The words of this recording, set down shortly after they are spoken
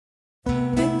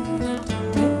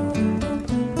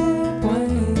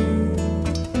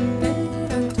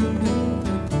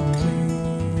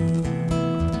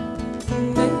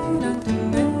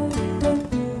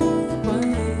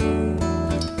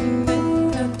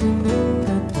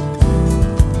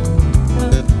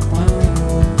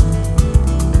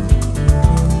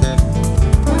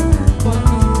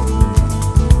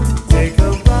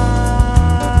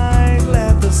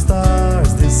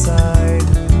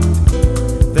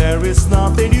is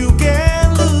nothing you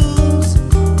can lose.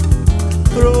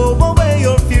 Throw away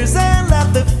your fears and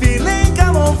let the feeling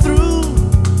come on through.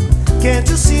 Can't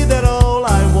you see that all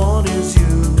I want is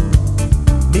you,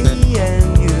 me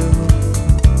and you?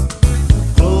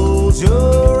 Close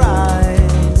your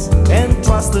eyes and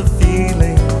trust the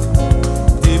feeling.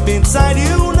 Deep inside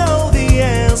you know the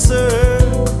answer.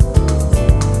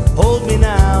 Hold me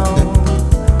now,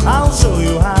 I'll show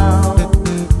you how.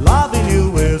 Loving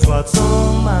you is what's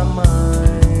on my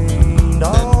mind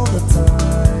all the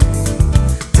time.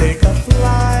 Take a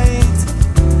flight,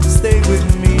 stay with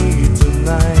me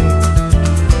tonight.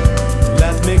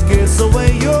 Let me kiss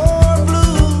away your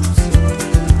blues.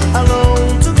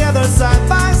 Alone, together, side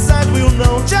by side, we'll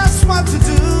know just what to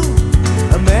do.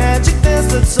 A magic dance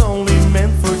that's only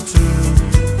meant for two,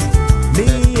 me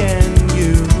and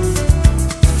you.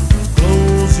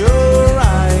 Close your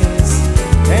eyes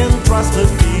and trust the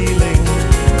feeling.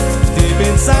 Deep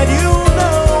inside you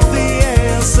know the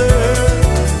answer.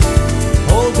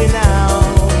 Hold me now,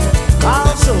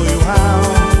 I'll show you how.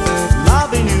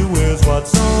 Loving you is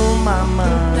what's on my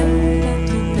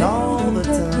mind.